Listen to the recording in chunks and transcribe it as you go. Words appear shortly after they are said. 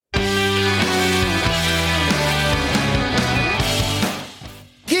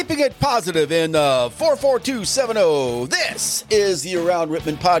it positive in 44270. This is the Around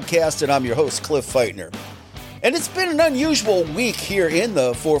Rittman podcast, and I'm your host, Cliff Feitner. And it's been an unusual week here in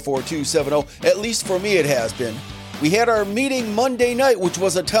the 44270, at least for me it has been. We had our meeting Monday night, which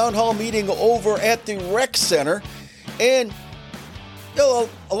was a town hall meeting over at the rec center, and a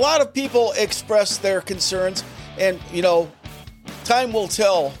lot of people expressed their concerns, and time will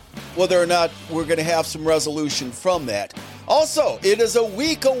tell whether or not we're going to have some resolution from that. Also, it is a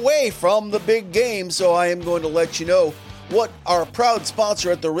week away from the big game, so I am going to let you know what our proud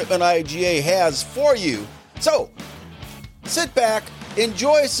sponsor at the Rittman IGA has for you. So, sit back,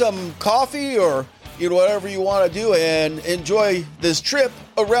 enjoy some coffee or whatever you want to do, and enjoy this trip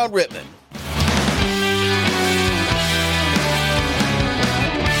around Rittman.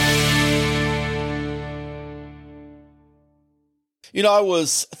 I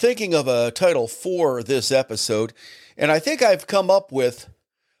was thinking of a title for this episode, and I think I've come up with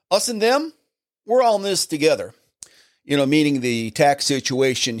Us and Them, We're All in This Together, meaning the tax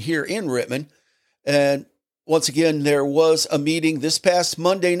situation here in Rittman. And once again, there was a meeting this past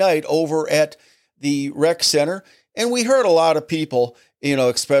Monday night over at the rec center, and we heard a lot of people,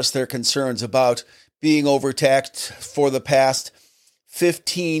 express their concerns about being overtaxed for the past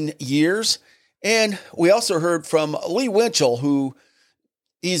 15 years. And we also heard from Lee Winchell, who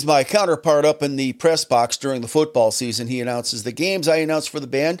he's my counterpart up in the press box during the football season. He announces the games. I announce for the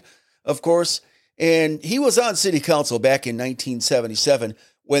band, of course. And he was on city council back in 1977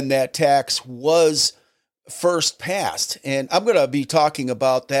 when that tax was first passed. And I'm going to be talking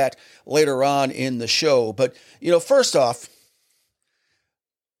about that later on in the show. But, first off,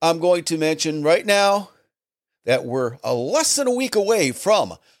 I'm going to mention right now that we're less than a week away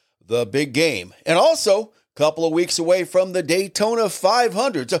from the big game. And also, couple of weeks away from the Daytona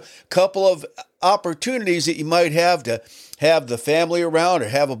 500. So a couple of opportunities that you might have to have the family around or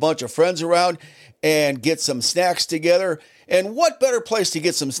have a bunch of friends around and get some snacks together. And what better place to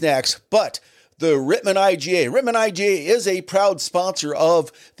get some snacks but the Rittman IGA. Rittman IGA is a proud sponsor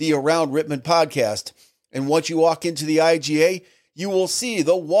of the Around Rittman podcast. And once you walk into the IGA, you will see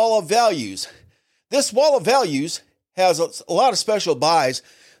the Wall of Values. This Wall of Values has a lot of special buys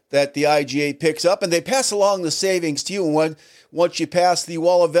that the IGA picks up, and they pass along the savings to you. And once you pass the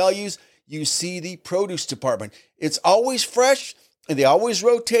Wall of Values, you see the produce department. It's always fresh, and they always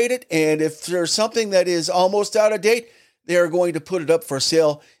rotate it. And if there's something that is almost out of date, they are going to put it up for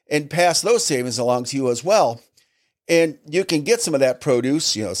sale and pass those savings along to you as well. And you can get some of that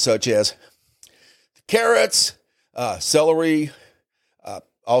produce, such as carrots, celery,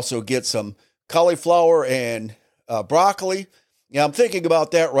 also get some cauliflower and broccoli. Yeah, I'm thinking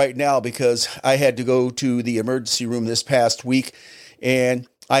about that right now because I had to go to the emergency room this past week, and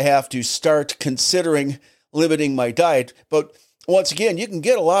I have to start considering limiting my diet. But once again, you can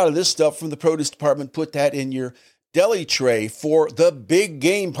get a lot of this stuff from the produce department. Put that in your deli tray for the big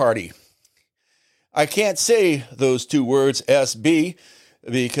game party. I can't say those two words, SB,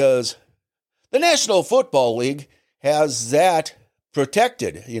 because the National Football League has that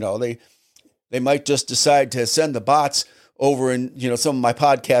protected. They might just decide to send the bots over in, some of my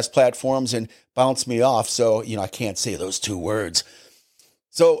podcast platforms and bounce me off. So, I can't say those two words.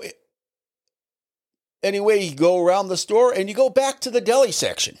 So anyway, you go around the store and you go back to the deli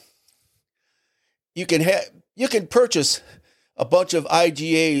section. You can purchase a bunch of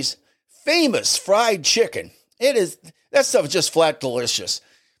IGA's famous fried chicken. That stuff is just flat delicious.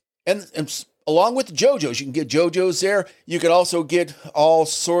 And along with JoJo's, you can get JoJo's there. You can also get all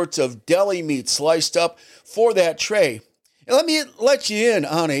sorts of deli meat sliced up for that tray. And let me let you in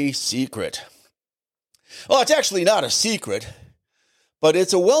on a secret. Well, it's actually not a secret, but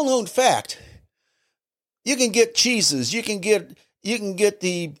it's a well-known fact. You can get cheeses. You can get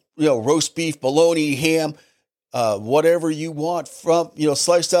the roast beef, bologna, ham, whatever you want from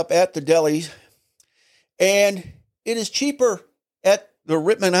sliced up at the deli, and it is cheaper at the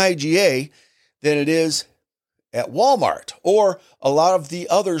Rittman IGA than it is at Walmart or a lot of the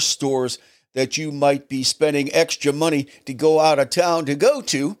other stores that you might be spending extra money to go out of town to go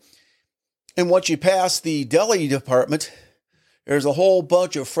to. And once you pass the deli department, there's a whole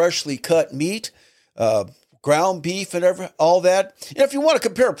bunch of freshly cut meat, ground beef, and all that. And if you want to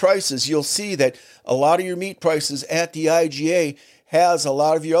compare prices, you'll see that a lot of your meat prices at the IGA has a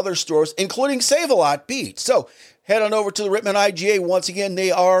lot of your other stores, including Save-A-Lot, beat. So head on over to the Rittman IGA. Once again,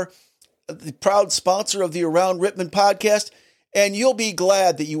 they are the proud sponsor of the Around Rittman podcast, and you'll be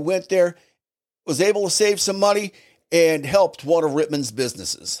glad that you went there, was able to save some money, and helped one of Rittman's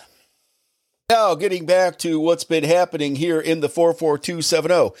businesses. Now, getting back to what's been happening here in the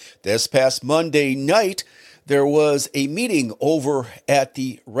 44270. This past Monday night, there was a meeting over at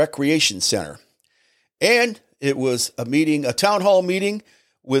the Recreation Center. And it was a town hall meeting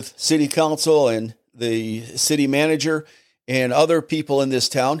with city council and the city manager and other people in this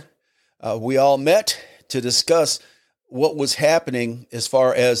town. We all met to discuss what was happening as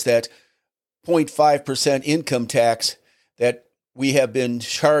far as that 0.5% income tax that we have been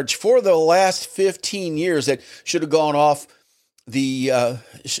charged for the last 15 years that should have gone off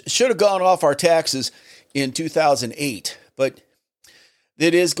our taxes in 2008. But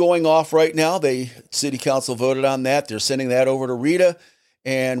it is going off right now. The city council voted on that. They're sending that over to Rita,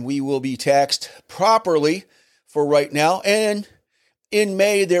 and we will be taxed properly for right now. And in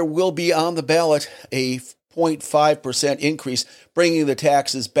May, there will be on the ballot a 0.5% increase, bringing the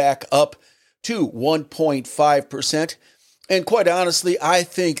taxes back up to 1.5%. And quite honestly, I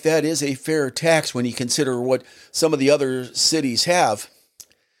think that is a fair tax when you consider what some of the other cities have.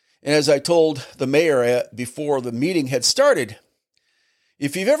 And as I told the mayor before the meeting had started,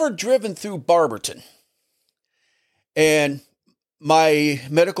 if you've ever driven through Barberton, and my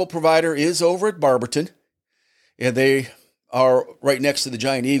medical provider is over at Barberton, and they are right next to the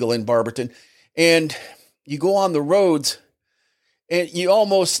Giant Eagle in Barberton, and you go on the roads, and you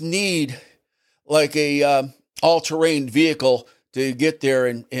almost need like a all-terrain vehicle to get there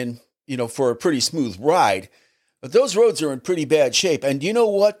and for a pretty smooth ride. But those roads are in pretty bad shape. And do you know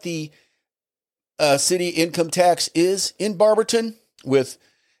what the city income tax is in Barberton with,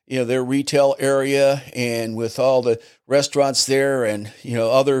 their retail area and with all the restaurants there and,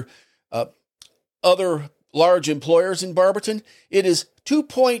 other large employers in Barberton? It is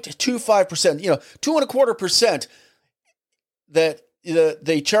 2.25%, 2.25% that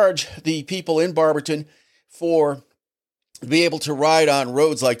they charge the people in Barberton for be able to ride on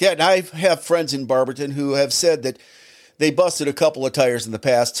roads like that. And I have friends in Barberton who have said that they busted a couple of tires in the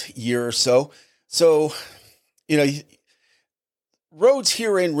past year or so. So, roads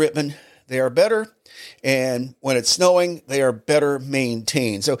here in Rittman, they are better. And when it's snowing, they are better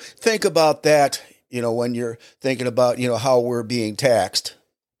maintained. So think about that, when you're thinking about, how we're being taxed.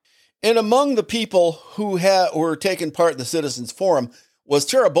 And among the people who were taking part in the Citizens Forum was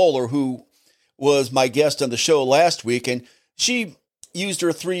Tara Bowler, who was my guest on the show last week, and she used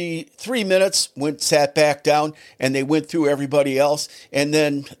her three minutes, sat back down, and they went through everybody else, and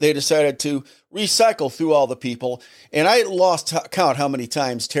then they decided to recycle through all the people. And I lost count how many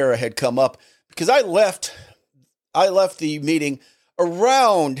times Tara had come up because I left the meeting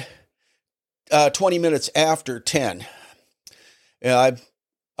around 20 minutes after 10.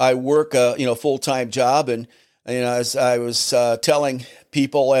 I work a full-time job, and as I was telling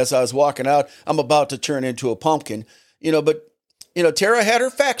people as I was walking out, I'm about to turn into a pumpkin, but Tara had her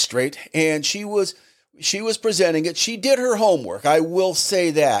facts straight, and she was presenting it. She did her homework. I will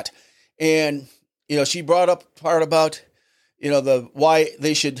say that. And, she brought up part about, why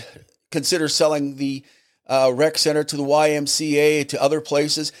they should consider selling the rec center to the YMCA, to other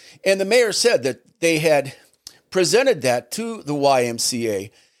places. And the mayor said that they had presented that to the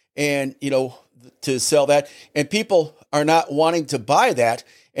YMCA and, to sell that. And people are not wanting to buy that.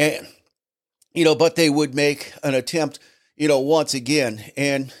 And, but they would make an attempt, once again.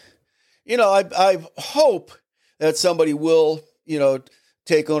 And, I hope that somebody will,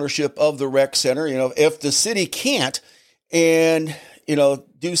 take ownership of the rec center, if the city can't, and,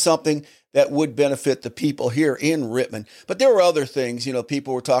 do something that would benefit the people here in Rittman. But there were other things,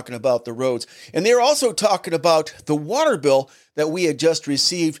 people were talking about the roads, and they were also talking about the water bill that we had just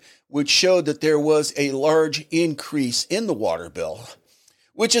received, which showed that there was a large increase in the water bill,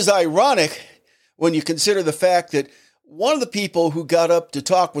 which is ironic when you consider the fact that one of the people who got up to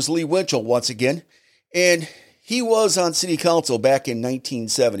talk was Lee Winchell once again, and he was on city council back in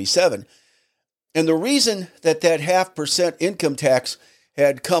 1977. And the reason that 0.5% income tax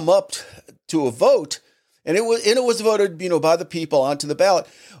had come up to a vote, and it was voted, by the people onto the ballot,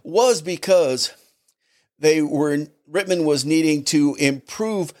 was because Rittman was needing to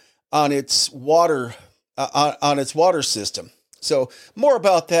improve on its water system. So more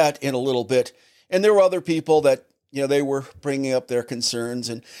about that in a little bit. And there were other people that they were bringing up their concerns,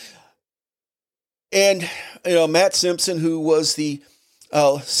 and Matt Simpson, who was the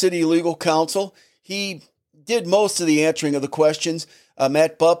city legal counsel, he did most of the answering of the questions.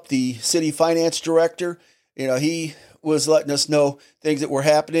 Matt Bupp, the city finance director, he was letting us know things that were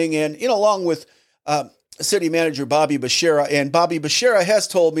happening, and along with city manager Bobby Bashara. And Bobby Bashara has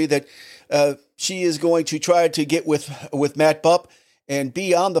told me that she is going to try to get with Matt Bupp and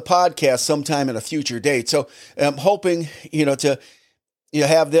be on the podcast sometime in a future date. So I'm hoping, to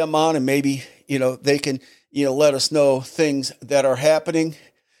have them on, and maybe, they can, let us know things that are happening.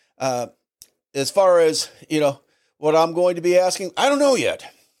 as far as, what I'm going to be asking, I don't know yet.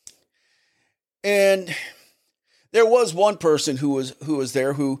 And there was one person who was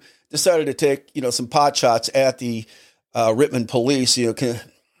there who decided to take, some pot shots at the Rittman police,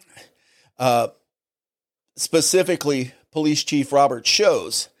 specifically Police Chief Robert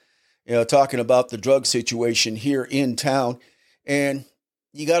Shows, talking about the drug situation here in town. And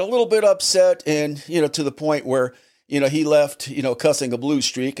he got a little bit upset and, to the point where, he left, cussing a blue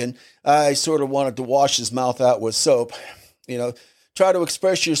streak. And I sort of wanted to wash his mouth out with soap, try to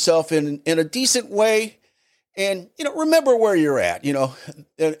express yourself in a decent way. And, remember where you're at,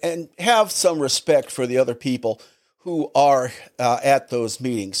 and have some respect for the other people who are at those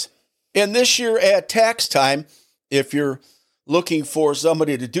meetings. And this year at tax time, if you're looking for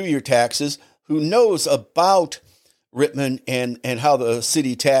somebody to do your taxes who knows about Rittman and how the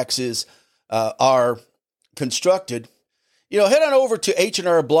city taxes are constructed, head on over to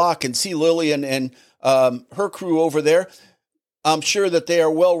H&R Block and see Lillian and her crew over there. I'm sure that they are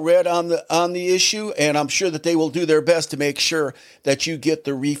well read on the issue, and I'm sure that they will do their best to make sure that you get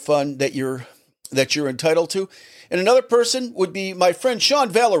the refund that you're entitled to. And another person would be my friend Sean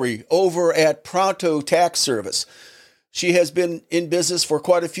Valerie over at Pronto Tax Service. She has been in business for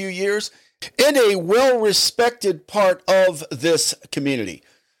quite a few years and a well-respected part of this community.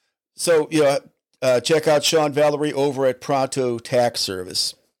 So, check out Sean Valerie over at Pronto Tax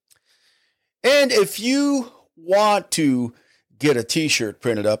Service. And if you want to get a t-shirt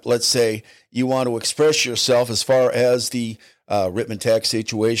printed up, let's say you want to express yourself as far as the Rittman tax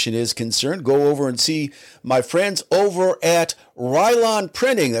situation is concerned, go over and see my friends over at Rylon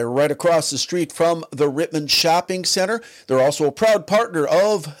Printing. They're right across the street from the Rittman Shopping Center. They're also a proud partner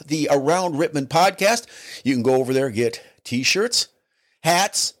of the Around Rittman podcast. You can go over there and get t-shirts,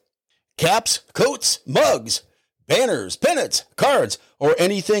 hats, caps, coats, mugs, banners, pennants, cards, or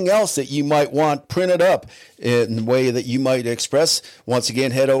anything else that you might want printed up in the way that you might express. Once again,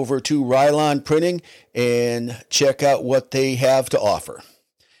 head over to Rylon Printing and check out what they have to offer.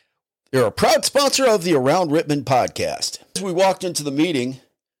 They're a proud sponsor of the Around Rittman podcast. As we walked into the meeting,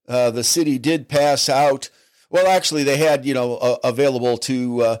 the city did pass out. Well, actually, they had available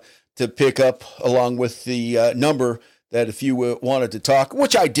to pick up along with the number that if you wanted to talk,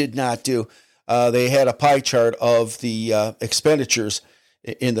 which I did not do. They had a pie chart of the expenditures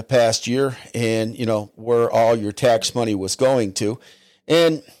in the past year and, where all your tax money was going to.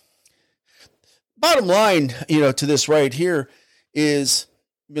 And bottom line, to this right here is,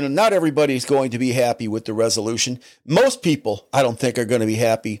 not everybody's going to be happy with the resolution. Most people, I don't think, are going to be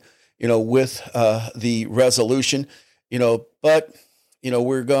happy, with the resolution, but,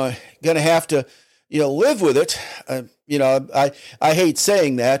 we're going to have to, live with it. I hate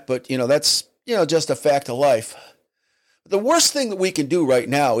saying that, but, that's, just a fact of life. The worst thing that we can do right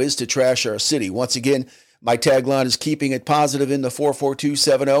now is to trash our city. Once again, my tagline is keeping it positive in the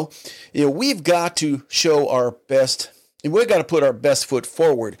 44270. We've got to show our best, and we've got to put our best foot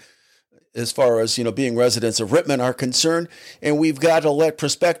forward as far as, being residents of Rittman are concerned. And we've got to let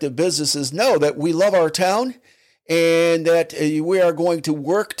prospective businesses know that we love our town and that we are going to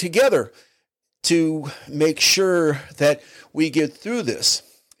work together to make sure that we get through this.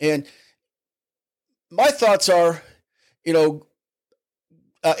 And my thoughts are,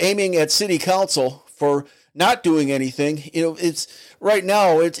 aiming at city council for not doing anything. It's right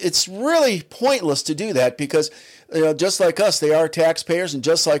now, it's really pointless to do that because, just like us, they are taxpayers, and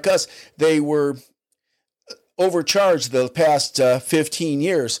just like us, they were overcharged the past 15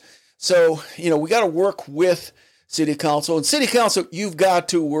 years. So, we got to work with city council, and city council, you've got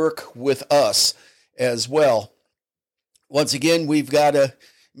to work with us as well. Once again, we've got to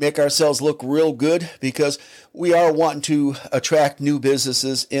make ourselves look real good because we are wanting to attract new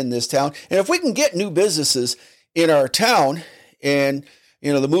businesses in this town. And if we can get new businesses in our town and,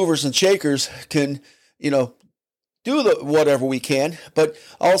 the movers and shakers can, do whatever we can, but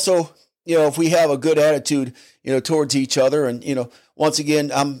also, if we have a good attitude, towards each other and, once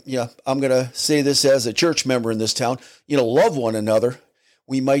again, I'm going to say this as a church member in this town, love one another.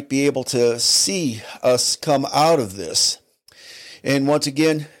 We might be able to see us come out of this. And once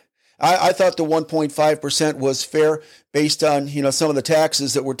again, I thought the 1.5% was fair based on, some of the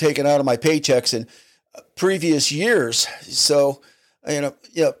taxes that were taken out of my paychecks in previous years. So,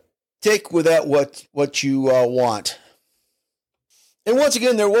 take with that what you want. And once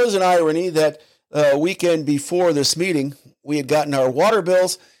again, there was an irony that weekend before this meeting, we had gotten our water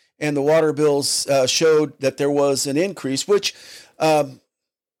bills, and the water bills showed that there was an increase, which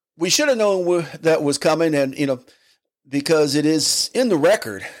we should have known that was coming. And, because it is in the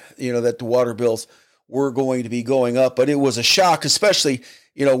record, that the water bills were going to be going up, but it was a shock, especially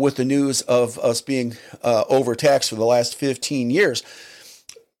with the news of us being overtaxed for the last 15 years.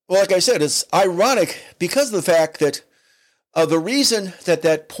 Well, like I said, it's ironic because of the fact that the reason that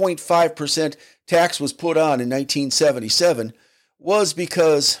 0.5% tax was put on in 1977 was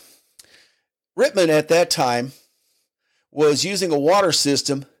because Rittman at that time was using a water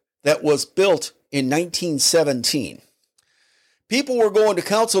system that was built in 1917. People were going to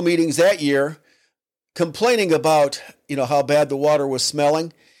council meetings that year complaining about, how bad the water was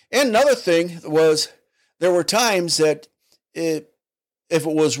smelling. And another thing was there were times that if it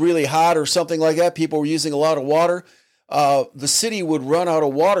was really hot or something like that, people were using a lot of water, the city would run out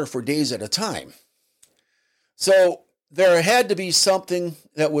of water for days at a time. So there had to be something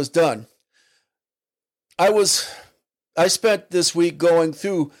that was done. I spent this week going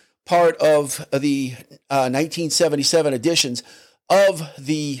through part of the 1977 editions of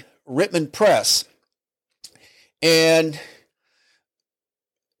the Rittman Press. And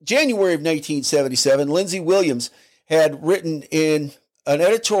January of 1977, Lindsey Williams had written in an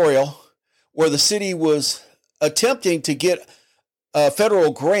editorial where the city was attempting to get a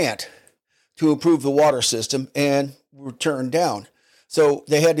federal grant to improve the water system and were turned down. So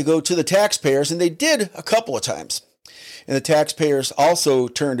they had to go to the taxpayers, and they did a couple of times. And the taxpayers also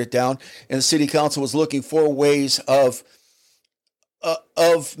turned it down, and the city council was looking for ways of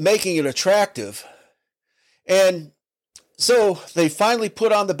making it attractive. And so they finally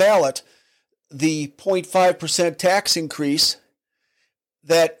put on the ballot the 0.5% tax increase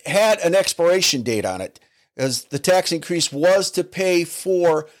that had an expiration date on it, as the tax increase was to pay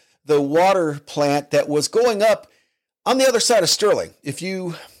for the water plant that was going up on the other side of Sterling. If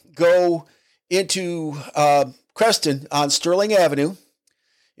you go into Creston on Sterling Avenue,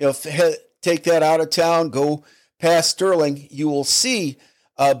 take that out of town, go past Sterling, you will see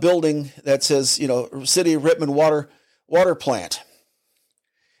a building that says, City of Rittman water plant.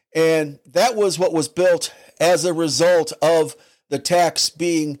 And that was what was built as a result of the tax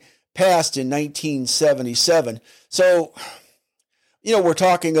being passed in 1977. So, we're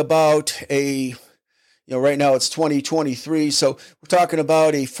talking about right now it's 2023. So we're talking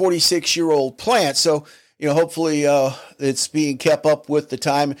about a 46-year-old plant. So, hopefully it's being kept up with the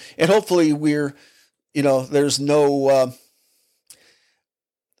time, and hopefully there's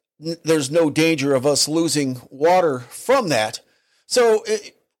no danger of us losing water from that. So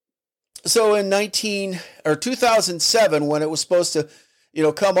in 2007, when it was supposed to,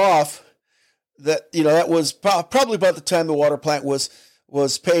 come off, that was probably about the time the water plant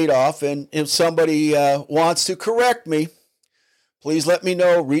was paid off. And if somebody wants to correct me, please let me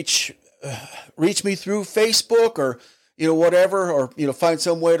know. Reach me through Facebook or whatever, or find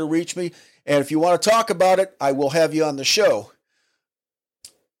some way to reach me. And if you want to talk about it, I will have you on the show.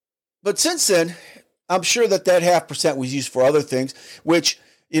 But since then, I'm sure that 0.5% was used for other things, which,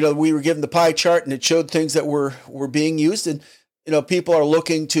 we were given the pie chart and it showed things that were being used. And, people are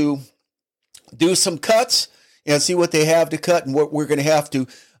looking to do some cuts and see what they have to cut and what we're going to have to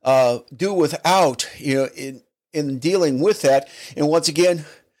do without, in dealing with that. And once again,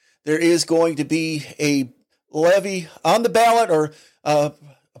 there is going to be a levy on the ballot, or a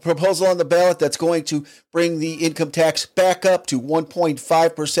proposal on the ballot that's going to bring the income tax back up to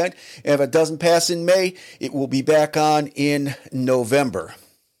 1.5%. And if it doesn't pass in May, it will be back on in November.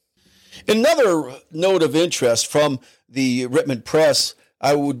 Another note of interest from the Rittman Press,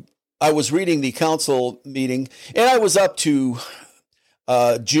 I was reading the council meeting, and I was up to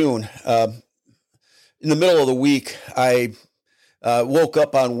June. In the middle of the week, I woke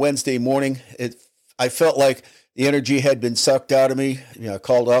up on Wednesday morning. I felt like the energy had been sucked out of me. I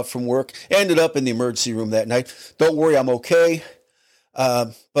called off from work, ended up in the emergency room that night. Don't worry, I'm okay.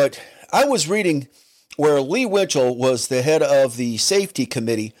 But I was reading where Lee Winchell was the head of the safety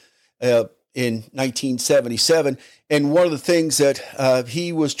committee in 1977. And one of the things that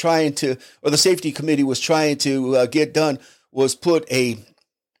he was trying to, or the safety committee was trying to get done, was put a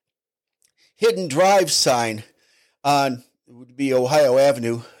hidden drive sign on, it would be Ohio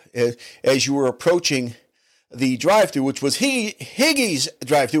Avenue, as you were approaching the drive-thru, which was Higgy's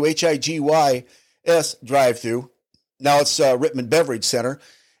drive-thru, Higgys drive-thru. Now it's Rittman Beverage Center.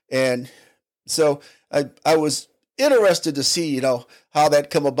 And so I was interested to see, how that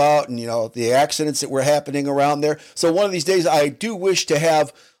come about and, the accidents that were happening around there. So one of these days I do wish to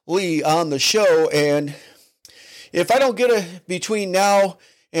have Lee on the show. And if I don't get it between now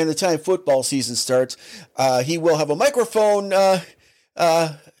and the time football season starts, he will have a microphone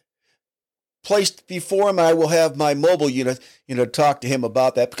placed before him. I will have my mobile unit, talk to him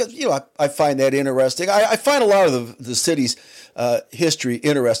about that, because, I find that interesting. I find a lot of the city's history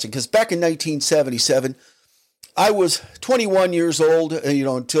interesting, because back in 1977, I was 21 years old,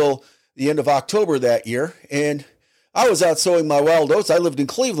 until the end of October that year, and I was out sowing my wild oats. I lived in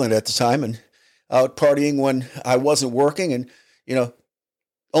Cleveland at the time and out partying when I wasn't working, and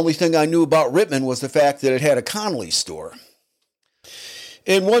only thing I knew about Rittman was the fact that it had a Connelly store.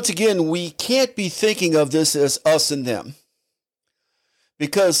 And once again, we can't be thinking of this as us and them,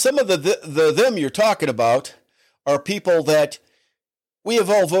 because some of the them you're talking about are people that we have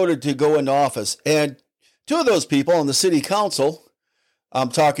all voted to go into office. And two of those people on the city council, I'm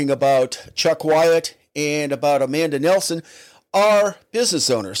talking about Chuck Wyatt and about Amanda Nelson, are business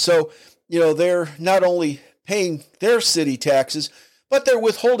owners. So, they're not only paying their city taxes, but they're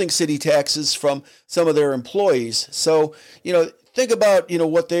withholding city taxes from some of their employees. So, think about,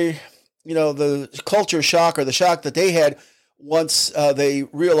 what they, the culture shock or the shock that they had once they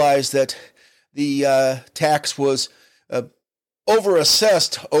realized that the tax was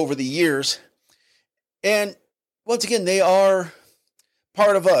overassessed over the years. And once again, they are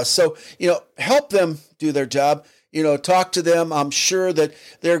part of us. So, help them do their job. Talk to them. I'm sure that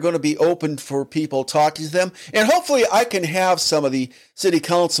they're going to be open for people talking to them. And hopefully I can have some of the city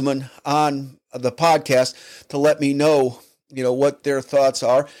councilmen on the podcast to let me know, what their thoughts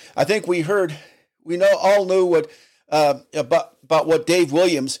are. I think all knew what, about what Dave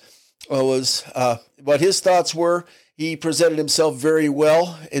Williams was, what his thoughts were. He presented himself very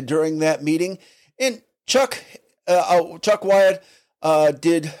well during that meeting. And Chuck Wyatt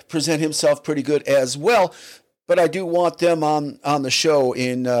did present himself pretty good as well. But I do want them on the show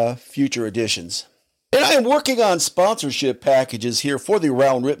in future editions. And I am working on sponsorship packages here for the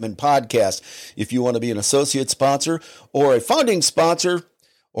Around Rittman podcast. If you want to be an associate sponsor or a founding sponsor,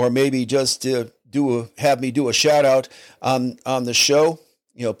 or maybe just have me do a shout out on the show,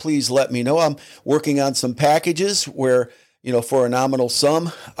 please let me know. I'm working on some packages where, for a nominal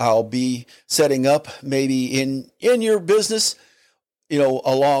sum, I'll be setting up maybe in your business,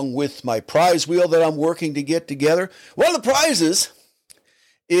 along with my prize wheel that I'm working to get together. One of the prizes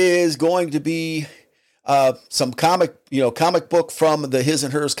is going to be some comic book from the His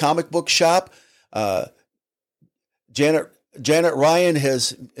and Hers comic book shop. Janet Ryan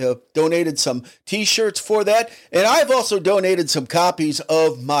has donated some T-shirts for that, and I've also donated some copies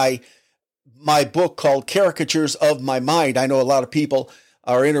of my book called Caricatures of My Mind. I know a lot of people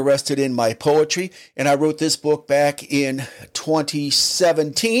are interested in my poetry, and I wrote this book back in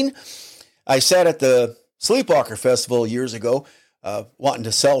 2017. I sat at the Sleepwalker Festival years ago, wanting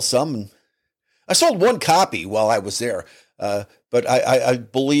to sell some, and I sold one copy while I was there, but I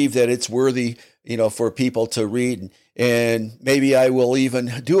believe that it's worthy, for people to read, and maybe I will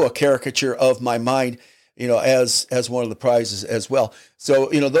even do a caricature of my mind, as one of the prizes as well. So,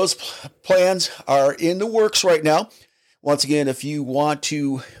 those plans are in the works right now. Once again, if you want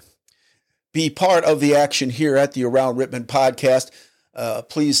to be part of the action here at the Around Rittman podcast,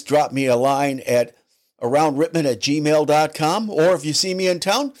 please drop me a line at aroundrittman@gmail.com. Or if you see me in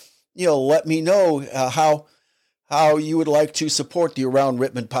town, let me know how you would like to support the Around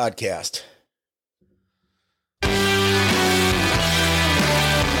Rittman podcast.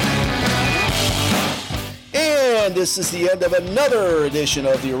 And this is the end of another edition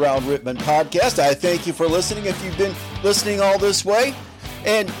of the Around Rittman podcast. I thank you for listening if you've been listening all this way.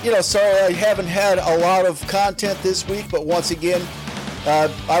 And, sorry I haven't had a lot of content this week, but once again,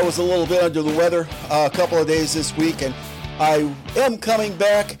 I was a little bit under the weather a couple of days this week, and I am coming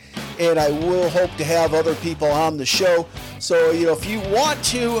back, and I will hope to have other people on the show. So, if you want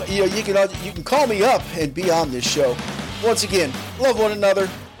to, you can call me up and be on this show. Once again, love one another.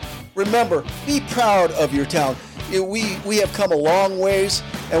 Remember, be proud of your town. We have come a long ways,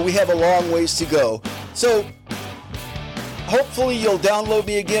 and we have a long ways to go. So hopefully you'll download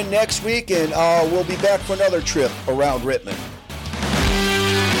me again next week, and we'll be back for another trip around Rittman.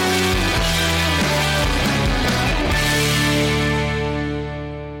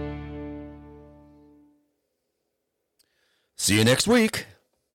 See you next week.